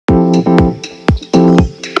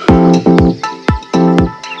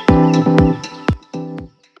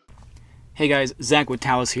Hey guys, Zach with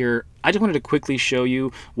Thales here. I just wanted to quickly show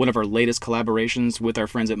you one of our latest collaborations with our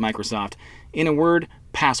friends at Microsoft. In a word,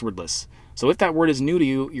 passwordless. So if that word is new to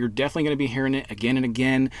you, you're definitely going to be hearing it again and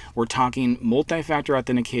again. We're talking multi-factor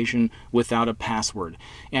authentication without a password.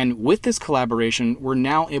 And with this collaboration, we're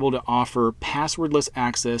now able to offer passwordless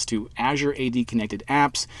access to Azure-AD Connected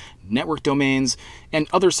apps, network domains, and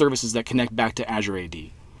other services that connect back to Azure-AD.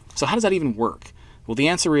 So how does that even work? Well, the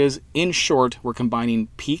answer is, in short, we're combining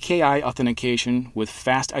PKI authentication with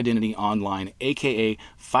fast identity online, aka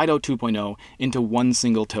FIDO 2.0, into one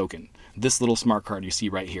single token, this little smart card you see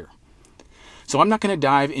right here. So I'm not going to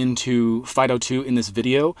dive into FIDO 2 in this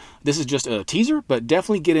video. This is just a teaser, but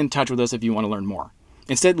definitely get in touch with us if you want to learn more.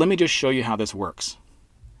 Instead, let me just show you how this works.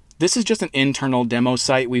 This is just an internal demo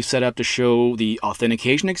site we've set up to show the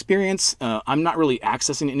authentication experience. I'm not really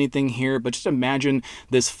accessing anything here, but just imagine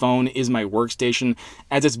this phone is my workstation,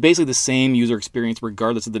 as it's basically the same user experience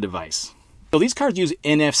regardless of the device. So these cards use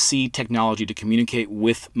NFC technology to communicate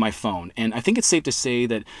with my phone, and I think it's safe to say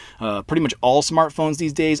that pretty much all smartphones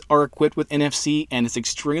these days are equipped with NFC, and it's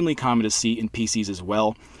extremely common to see in PCs as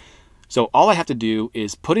well. So all I have to do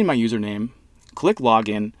is put in my username, click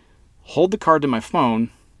login, hold the card to my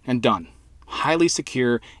phone, and done. Highly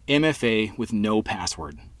secure MFA with no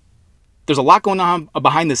password. There's a lot going on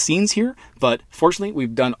behind the scenes here, but fortunately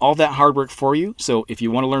we've done all that hard work for you. So if you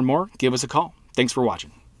want to learn more, give us a call. Thanks for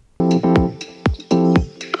watching.